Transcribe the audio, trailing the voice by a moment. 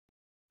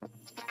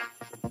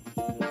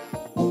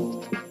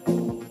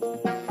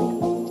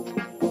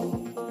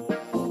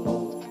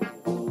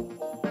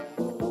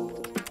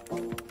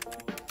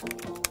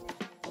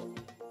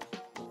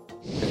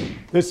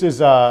This is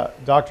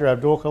Dr.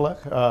 Abdullah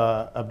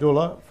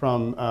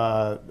from,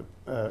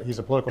 he's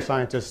a political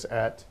scientist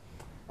at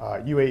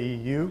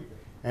UAEU,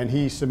 and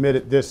he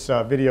submitted this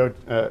video,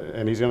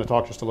 and he's going to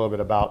talk just a little bit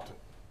about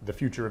the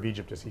future of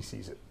Egypt as he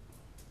sees it.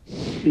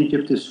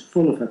 Egypt is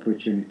full of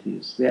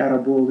opportunities. The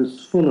Arab world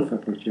is full of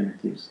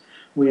opportunities.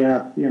 We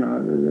have,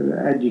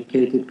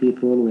 educated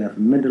people, we have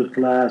middle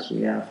class,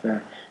 we have,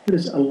 there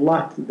is a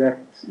lot that,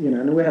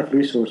 and we have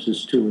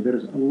resources too. There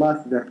is a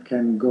lot that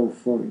can go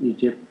for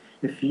Egypt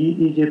if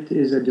Egypt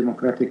is a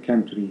democratic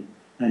country,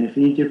 and if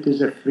Egypt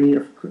is a free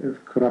of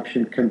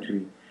corruption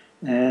country,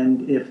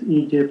 and if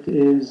Egypt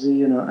is,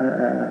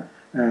 a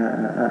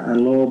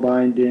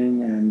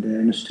law-binding and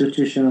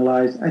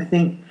institutionalized. I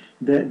think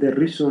the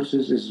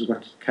resources is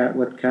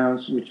what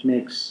counts, which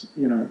makes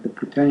the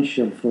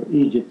potential for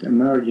Egypt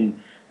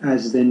emerging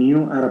as the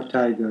new Arab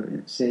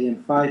tiger, say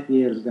in 5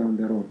 years down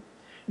the road.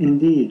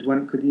 Indeed,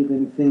 one could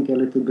even think a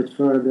little bit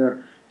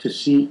further to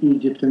see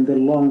Egypt in the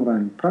long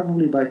run,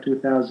 probably by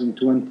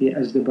 2020,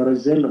 as the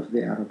Brazil of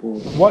the Arab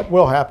world. What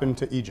will happen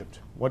to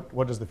Egypt?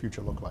 What does the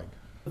future look like?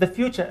 The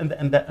future,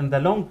 in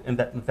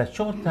the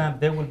short term,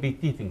 there will be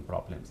teething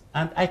problems,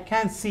 and I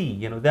can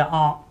see, there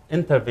are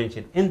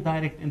indirect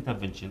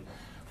intervention.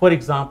 For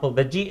example,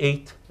 the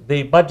G8,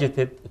 they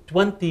budgeted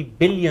 $20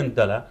 billion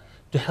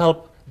to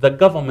help the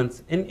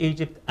governments in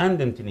Egypt and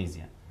in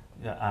Tunisia,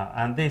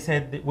 and they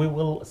said that we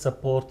will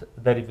support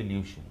the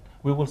revolution,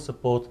 we will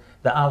support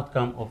the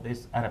outcome of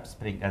this Arab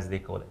Spring, as they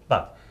call it.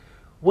 But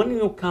when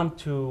you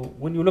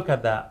look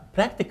at the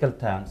practical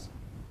terms,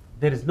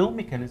 there is no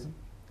mechanism.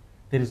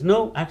 There is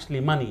no actually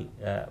money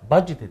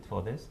budgeted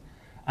for this.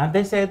 And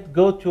they said,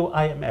 go to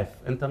IMF,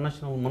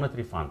 International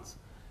Monetary Funds,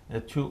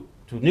 to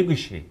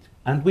negotiate.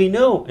 And we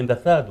know in the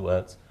third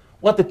world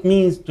what it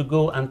means to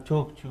go and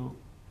talk to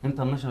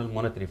International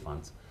Monetary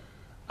Funds.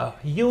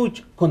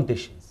 Huge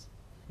conditions,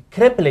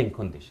 crippling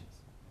conditions.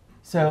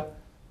 So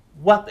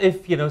what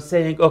if,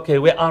 saying, okay,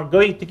 we are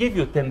going to give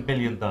you $10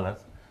 billion,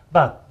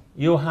 but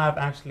you have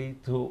actually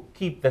to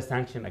keep the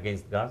sanction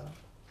against Gaza,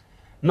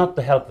 not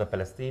to help the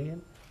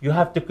Palestinians. You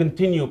have to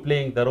continue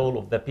playing the role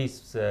of the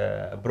peace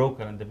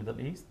broker in the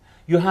Middle East.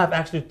 You have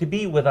actually to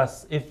be with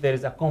us if there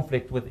is a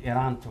conflict with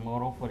Iran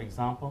tomorrow, for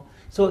example.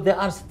 So there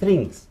are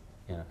strings.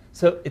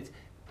 So it's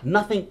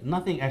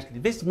nothing actually.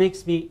 This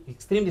makes me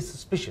extremely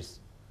suspicious.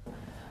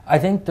 I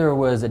think there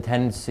was a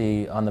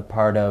tendency on the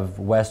part of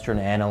Western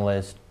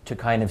analysts to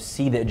kind of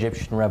see the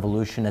Egyptian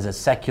revolution as a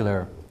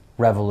secular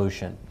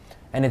revolution.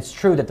 And it's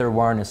true that there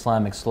weren't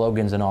Islamic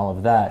slogans and all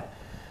of that.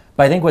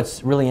 But I think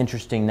what's really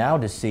interesting now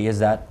to see is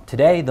that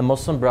today the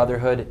Muslim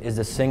Brotherhood is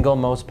the single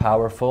most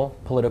powerful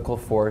political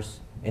force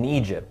in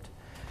Egypt.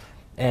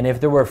 And if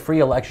there were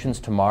free elections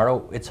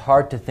tomorrow, it's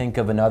hard to think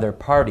of another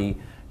party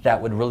that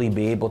would really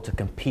be able to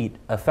compete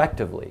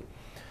effectively.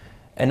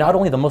 And not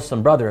only the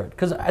Muslim Brotherhood,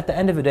 because at the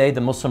end of the day,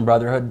 the Muslim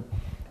Brotherhood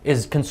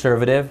is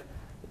conservative.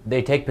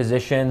 They take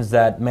positions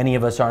that many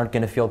of us aren't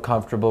going to feel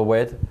comfortable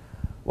with,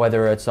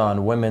 whether it's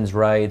on women's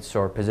rights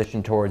or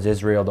position towards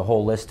Israel, the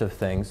whole list of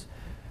things.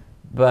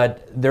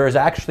 But there is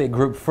actually a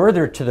group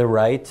further to the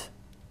right,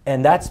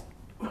 and that's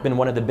been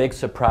one of the big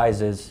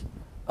surprises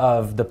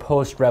of the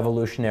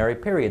post-revolutionary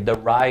period, the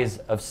rise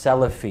of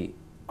Salafi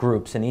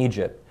groups in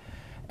Egypt.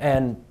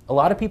 And a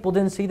lot of people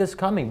didn't see this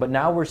coming, but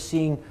now we're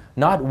seeing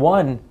not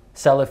one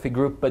Salafi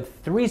group, but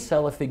 3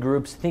 Salafi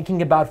groups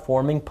thinking about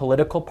forming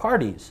political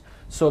parties.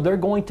 So they're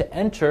going to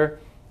enter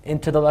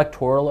into the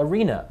electoral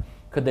arena.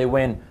 Could they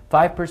win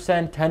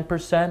 5%,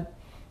 10%?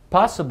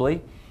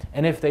 Possibly.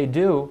 And if they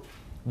do,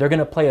 they're going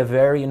to play a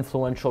very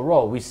influential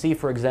role. We see,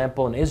 for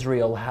example, in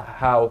Israel,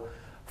 how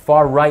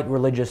far-right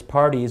religious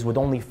parties with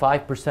only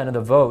 5% of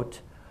the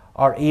vote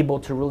are able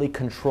to really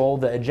control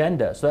the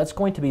agenda. So that's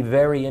going to be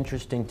very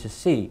interesting to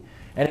see.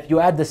 And if you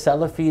add the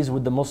Salafis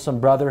with the Muslim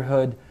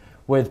Brotherhood,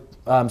 with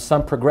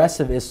some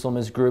progressive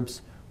Islamist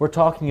groups, we're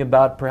talking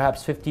about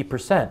perhaps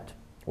 50%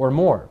 or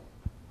more.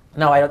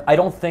 Now, I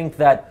don't think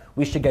that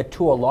we should get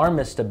too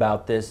alarmist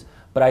about this,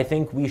 but I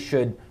think we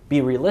should be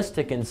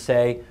realistic and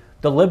say,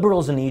 the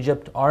liberals in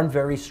Egypt aren't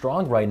very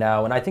strong right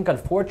now, and I think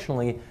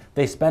unfortunately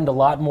they spend a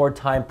lot more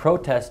time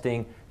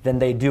protesting than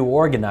they do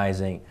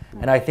organizing.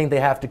 And I think they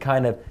have to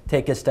kind of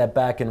take a step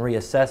back and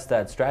reassess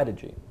that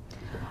strategy.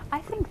 I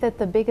think that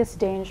the biggest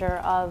danger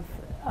of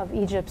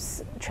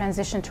Egypt's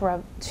transition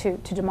to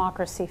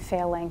democracy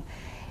failing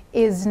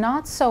is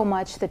not so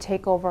much the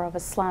takeover of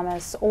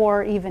Islamists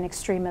or even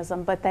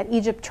extremism, but that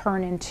Egypt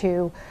turn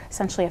into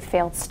essentially a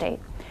failed state.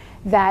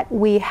 That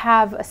we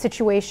have a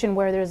situation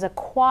where there's a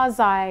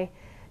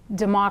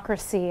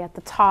quasi-democracy at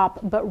the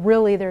top, but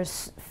really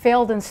there's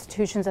failed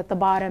institutions at the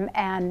bottom,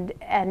 and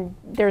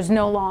there's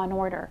no law and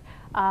order.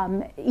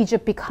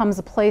 Egypt becomes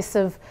a place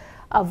of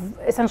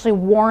essentially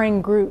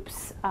warring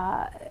groups.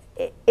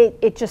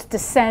 It just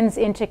descends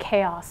into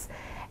chaos.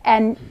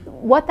 And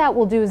what that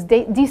will do is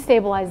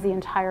destabilize the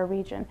entire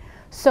region.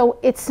 So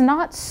it's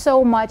not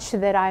so much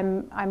that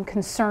I'm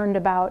concerned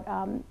about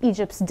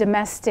Egypt's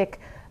domestic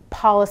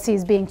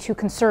policies being too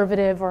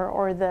conservative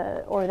or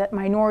that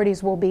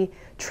minorities will be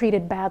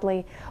treated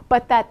badly,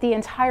 but that the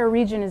entire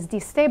region is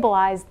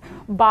destabilized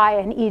by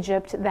an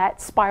Egypt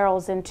that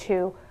spirals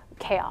into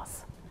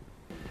chaos.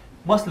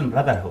 Muslim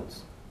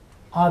brotherhoods,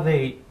 are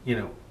they,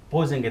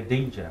 posing a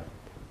danger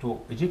to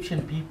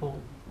Egyptian people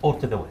or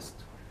to the West?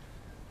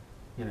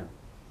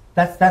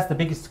 That's the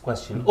biggest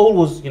question.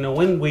 Always,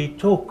 when we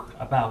talk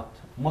about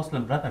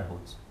Muslim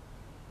brotherhoods,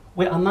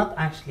 we are not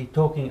actually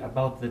talking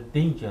about the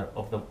danger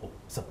of the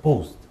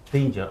supposed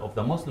danger of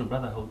the Muslim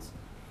brotherhoods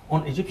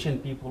on Egyptian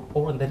people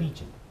or in the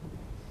region.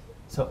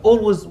 So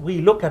always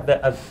we look at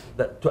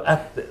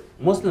the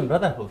Muslim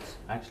brotherhoods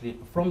actually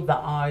from the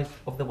eyes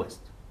of the West.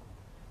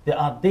 They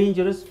are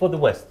dangerous for the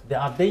West. They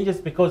are dangerous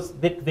because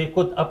they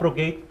could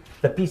abrogate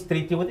the peace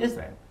treaty with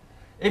Israel.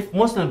 If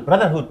Muslim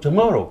Brotherhood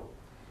tomorrow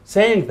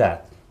saying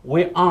that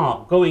we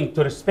are going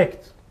to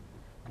respect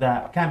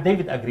the Camp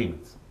David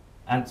agreements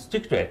and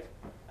stick to it,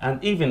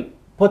 and even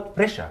put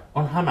pressure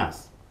on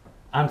Hamas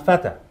and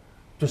Fatah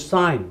to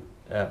sign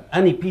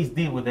any peace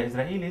deal with the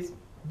Israelis,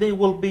 they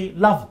will be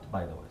loved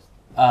by the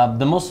West.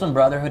 The Muslim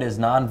Brotherhood is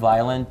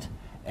non-violent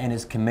and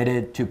is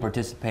committed to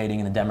participating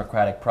in the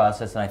democratic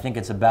process, and I think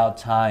it's about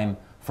time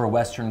for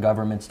Western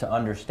governments to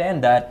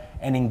understand that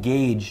and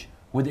engage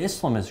with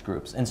Islamist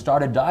groups and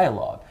start a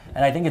dialogue.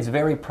 And I think it's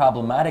very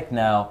problematic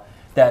now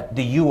that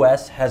the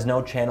US has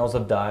no channels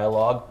of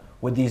dialogue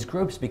with these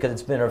groups because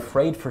it's been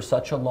afraid for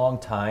such a long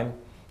time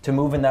to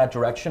move in that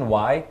direction.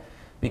 Why?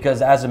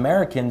 Because as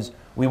Americans,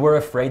 we were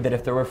afraid that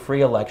if there were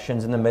free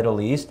elections in the Middle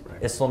East,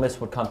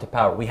 Islamists would come to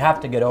power. We have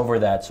to get over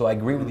that, so I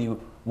agree with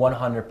you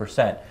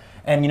 100%.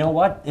 And you know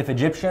what? If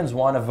Egyptians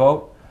want to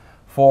vote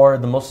for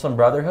the Muslim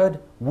Brotherhood,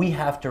 we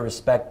have to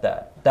respect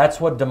that.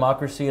 That's what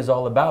democracy is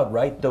all about,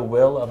 right? The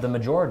will of the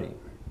majority.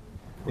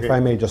 If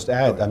I may just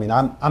add, I mean,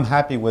 I'm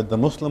happy with the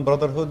Muslim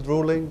Brotherhood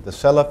ruling, the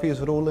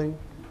Salafis ruling,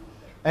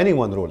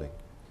 anyone ruling.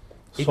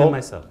 Even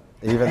myself.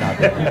 Even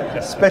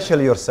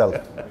especially yourself.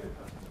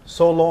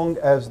 So long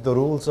as the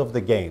rules of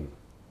the game,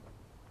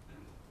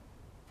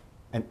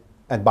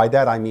 and by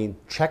that I mean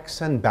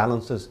checks and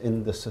balances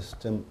in the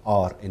system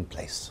are in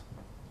place.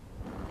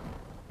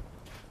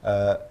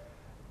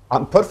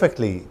 I'm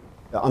perfectly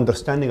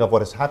understanding of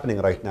what is happening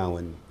right now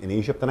in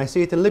Egypt, and I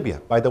see it in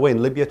Libya. By the way,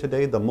 in Libya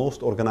today, the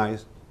most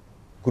organized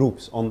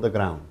groups on the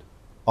ground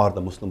are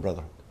the Muslim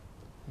Brotherhood.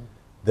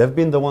 They've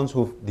been the ones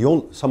who,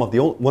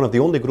 one of the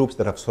only groups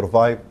that have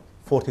survived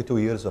 42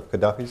 years of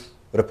Gaddafi's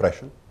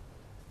repression.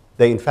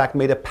 They in fact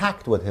made a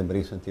pact with him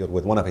recently, or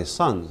with one of his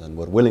sons, and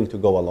were willing to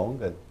go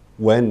along. And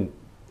when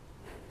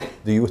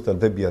the youth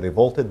of Libya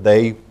revolted,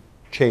 they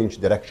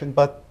changed direction,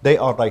 but they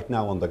are right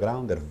now on the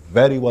ground. They're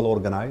very well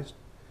organized.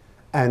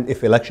 And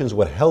if elections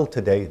were held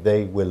today,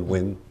 they will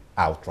win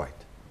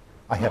outright.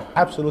 I have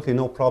absolutely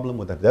no problem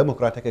with a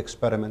democratic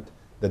experiment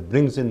that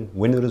brings in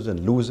winners and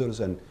losers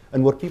and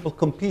where people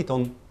compete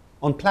on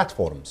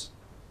platforms,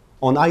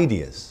 on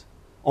ideas,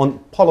 on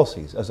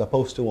policies, as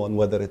opposed to on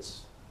whether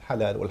it's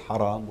halal or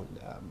haram.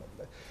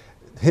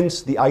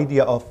 Hence the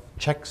idea of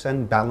checks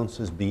and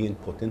balances being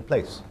put in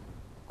place.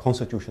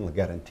 Constitutional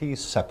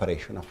guarantees,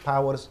 separation of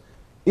powers.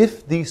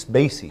 If these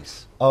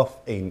bases of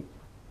a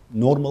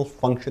normal,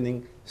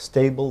 functioning,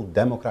 stable,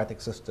 democratic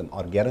system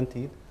are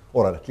guaranteed,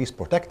 or are at least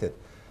protected,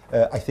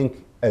 I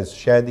think, as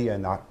Shadi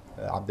and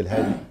Abdel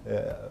Hadi,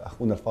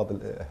 Akhuna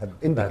al-Fadil, have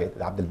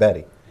indicated, Abdel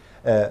Bari,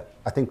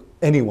 I think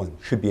anyone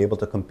should be able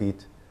to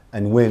compete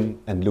and win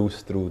and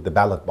lose through the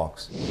ballot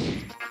box.